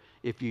forgive.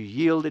 If you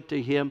yield it to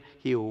Him,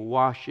 He will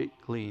wash it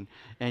clean.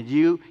 And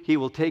He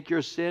will take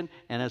your sin,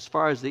 and as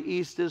far as the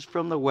east is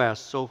from the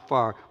west, so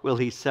far will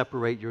He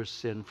separate your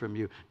sin from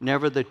you.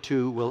 Never the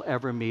two will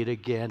ever meet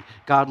again.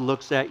 God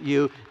looks at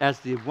you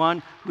as the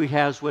one who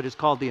has what is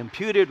called the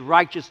imputed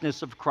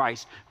righteousness of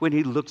Christ. When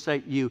He looks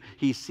at you,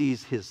 He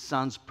sees His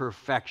Son's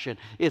perfection.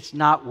 It's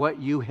not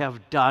what you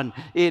have done.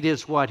 It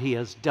is what He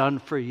has done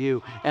for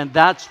you. And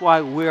that's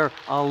why we're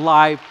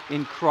alive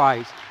in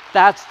Christ.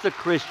 That's the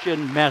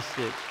Christian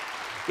message.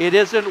 It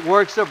isn't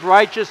works of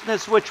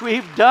righteousness which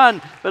we've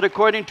done, but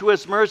according to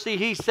His mercy,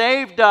 He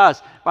saved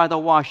us by the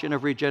washing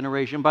of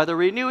regeneration, by the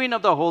renewing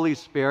of the Holy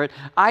Spirit.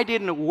 I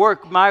didn't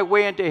work my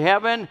way into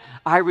heaven.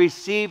 I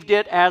received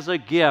it as a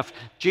gift.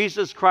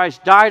 Jesus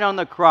Christ died on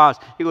the cross.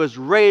 He was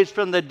raised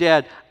from the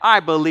dead.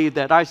 I believe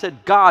that. I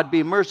said, God,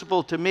 be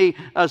merciful to me,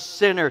 a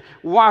sinner.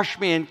 Wash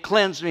me and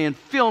cleanse me and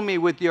fill me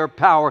with your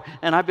power.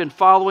 And I've been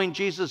following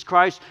Jesus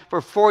Christ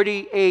for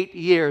 48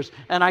 years.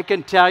 And I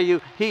can tell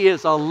you, He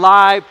is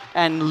alive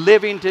and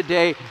living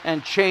today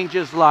and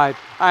changes life.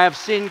 I have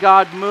seen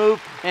God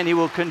move, and He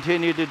will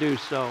continue to do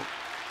so.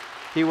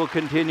 He will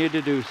continue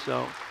to do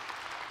so.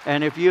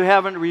 And if you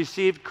haven't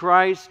received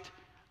Christ,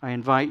 I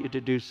invite you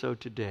to do so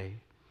today.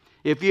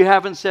 If you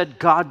haven't said,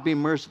 God, be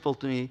merciful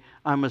to me,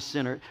 I'm a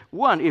sinner.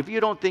 One, if you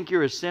don't think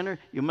you're a sinner,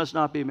 you must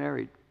not be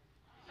married.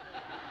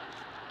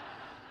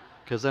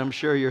 Because I'm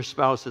sure your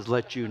spouse has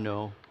let you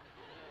know.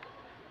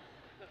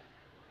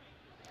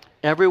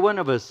 Every one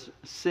of us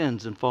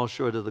sins and falls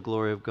short of the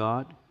glory of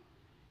God.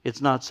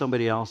 It's not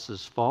somebody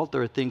else's fault.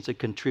 There are things that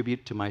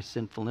contribute to my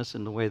sinfulness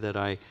in the way that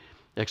I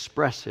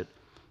express it.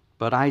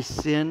 But I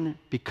sin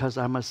because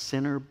I'm a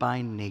sinner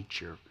by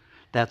nature.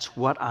 That's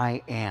what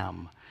I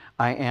am.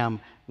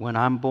 When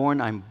I'm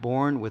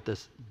born with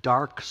this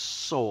dark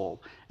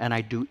soul, and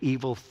I do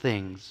evil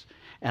things.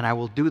 And I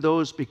will do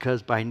those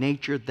because by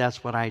nature,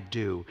 that's what I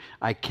do.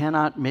 I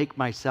cannot make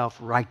myself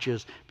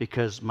righteous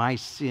because my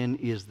sin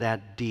is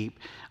that deep.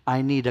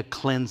 I need a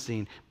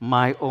cleansing.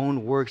 My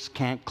own works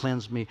can't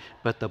cleanse me,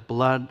 but the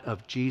blood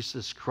of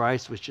Jesus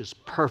Christ, which is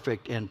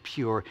perfect and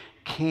pure,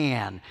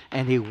 can.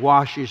 And He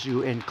washes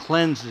you and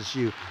cleanses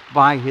you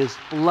by His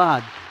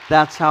blood.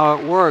 That's how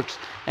it works.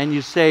 And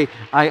you say,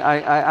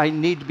 I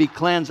need to be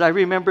cleansed. I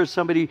remember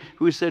somebody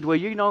who said, well,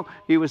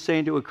 he was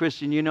saying to a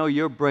Christian,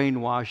 you're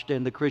brainwashed.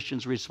 And the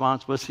Christian's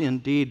response was,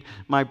 indeed,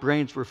 my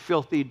brains were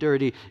filthy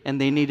dirty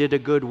and they needed a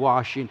good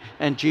washing.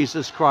 And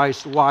Jesus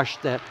Christ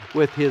washed that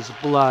with His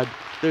blood.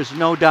 There's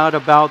no doubt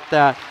about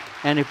that.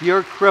 And if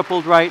you're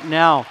crippled right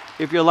now,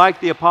 if you're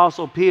like the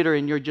Apostle Peter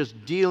and you're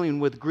just dealing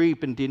with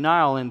grief and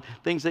denial and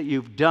things that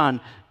you've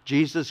done,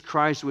 Jesus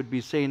Christ would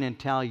be saying, and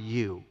tell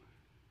you,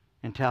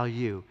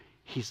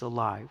 He's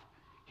alive.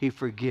 He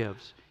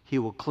forgives. He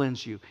will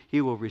cleanse you.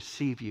 He will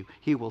receive you.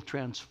 He will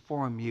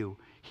transform you.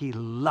 He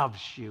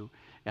loves you.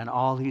 And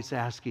all He's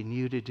asking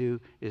you to do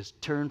is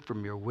turn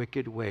from your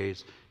wicked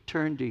ways.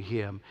 Turn to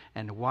Him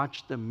and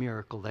watch the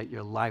miracle that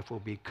your life will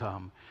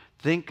become.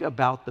 Think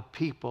about the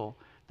people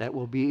that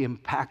will be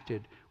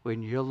impacted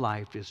when your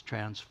life is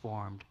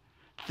transformed.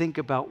 Think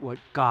about what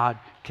God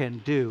can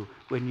do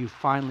when you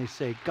finally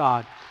say,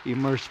 God, be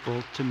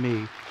merciful to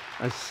me,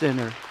 a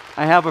sinner.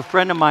 I have a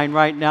friend of mine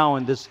right now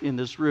in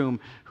this room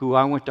who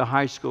I went to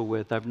high school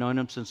with. I've known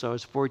him since I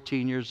was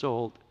 14 years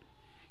old.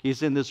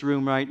 He's in this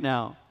room right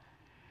now.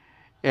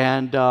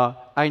 And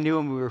I knew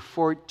him when we were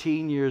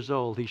 14 years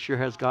old. He sure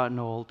has gotten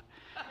old.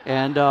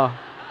 And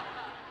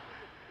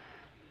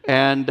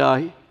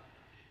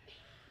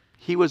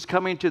he was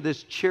coming to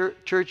this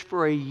church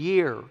for a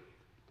year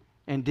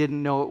and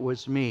didn't know it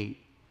was me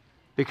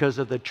because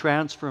of the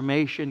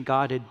transformation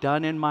God had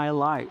done in my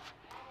life.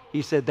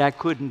 He said, that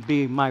couldn't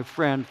be my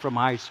friend from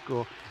high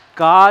school.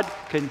 God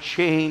can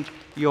change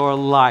your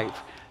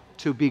life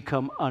to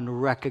become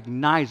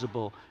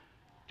unrecognizable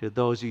to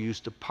those you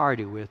used to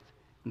party with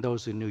and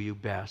those who knew you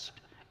best.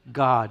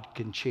 God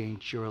can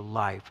change your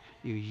life.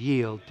 You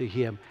yield to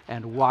Him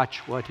and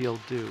watch what He'll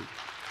do.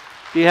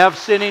 Do you have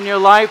sin in your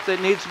life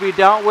that needs to be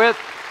dealt with?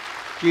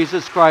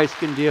 Jesus Christ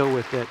can deal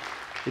with it.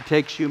 It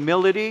takes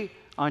humility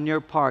on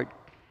your part.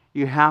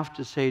 You have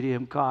to say to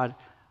Him, God,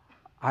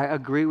 I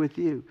agree with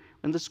you.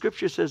 And the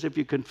Scripture says if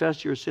you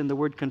confess your sin, the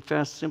word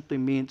confess simply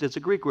means, it's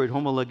a Greek word,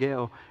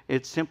 homologeo.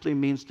 It simply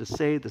means to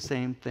say the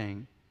same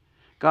thing.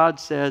 God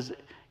says,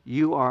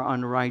 you are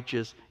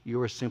unrighteous.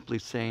 You are simply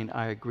saying,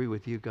 I agree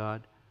with you,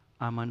 God.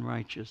 I'm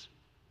unrighteous.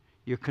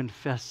 You're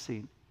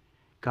confessing,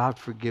 God,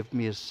 forgive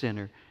me a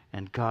sinner.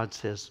 And God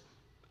says,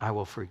 I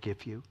will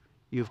forgive you.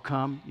 You've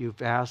come,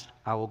 you've asked,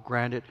 I will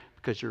grant it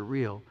because you're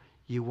real.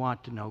 You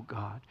want to know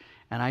God.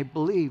 And I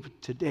believe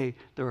today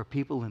there are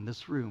people in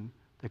this room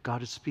that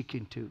God is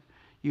speaking to.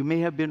 You may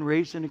have been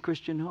raised in a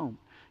Christian home.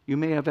 You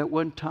may have at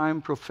one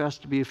time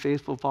professed to be a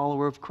faithful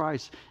follower of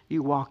Christ.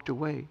 You walked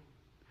away.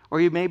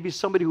 Or you may be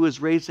somebody who was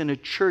raised in a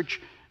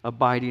church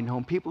abiding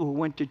home. People who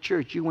went to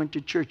church. You went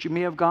to church. You may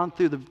have gone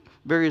through the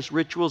various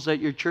rituals that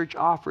your church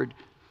offered,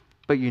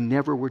 but you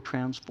never were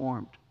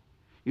transformed.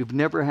 You've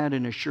never had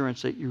an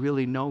assurance that you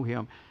really know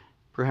Him.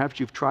 Perhaps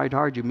you've tried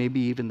hard. You may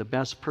be even the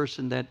best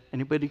person that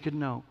anybody could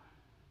know,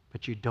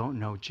 but you don't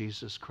know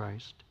Jesus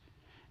Christ.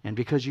 And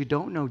because you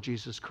don't know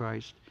Jesus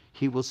Christ,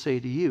 He will say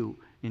to you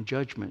in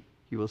judgment,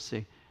 He will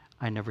say,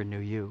 I never knew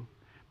you.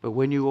 But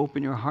when you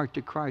open your heart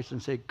to Christ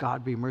and say,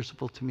 God, be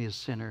merciful to me, a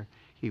sinner,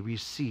 He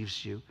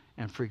receives you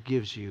and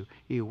forgives you.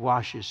 He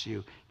washes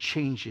you,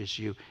 changes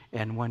you,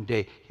 and one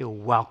day He'll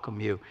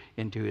welcome you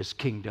into His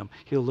kingdom.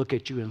 He'll look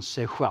at you and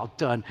say, well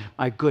done,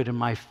 my good and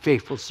my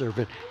faithful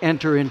servant.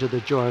 Enter into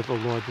the joy of the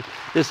Lord.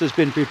 This has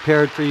been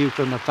prepared for you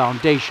from the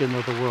foundation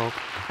of the world.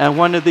 And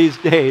one of these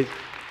days,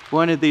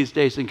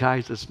 and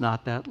guys, it's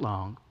not that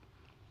long,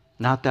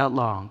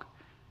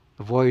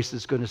 the voice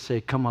is going to say,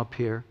 come up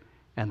here,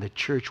 and the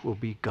church will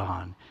be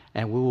gone.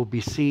 And we will be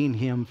seeing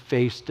Him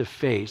face to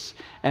face.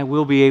 And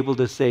we'll be able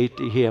to say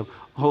to Him,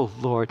 oh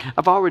Lord,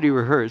 I've already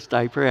rehearsed.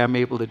 I pray I'm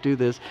able to do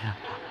this.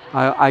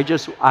 I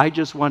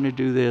just want to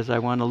do this. I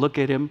want to look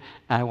at Him.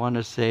 I want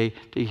to say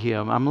to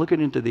Him, I'm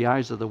looking into the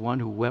eyes of the one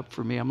who wept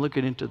for me. I'm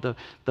looking into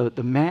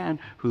the man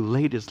who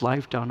laid his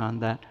life down on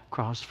that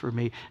cross for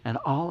me. And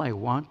all I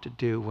want to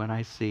do when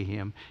I see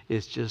Him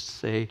is just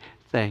say,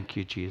 thank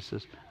you,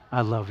 Jesus.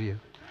 I love you.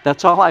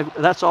 That's all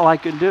I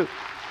can do.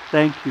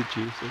 Thank you,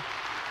 Jesus.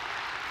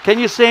 Can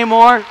you say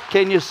more?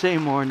 Can you say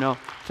more? No.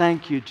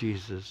 Thank you,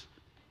 Jesus.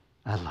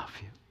 I love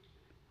you.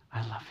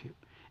 I love you.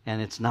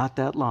 And it's not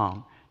that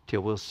long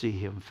till we'll see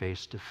Him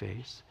face to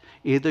face.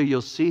 Either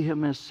you'll see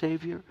Him as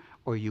Savior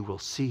or you will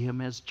see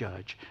Him as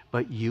Judge,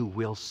 but you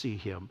will see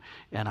Him.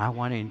 And I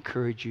want to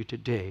encourage you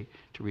today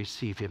to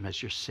receive Him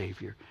as your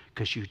Savior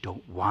because you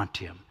don't want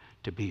Him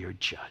to be your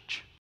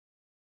judge.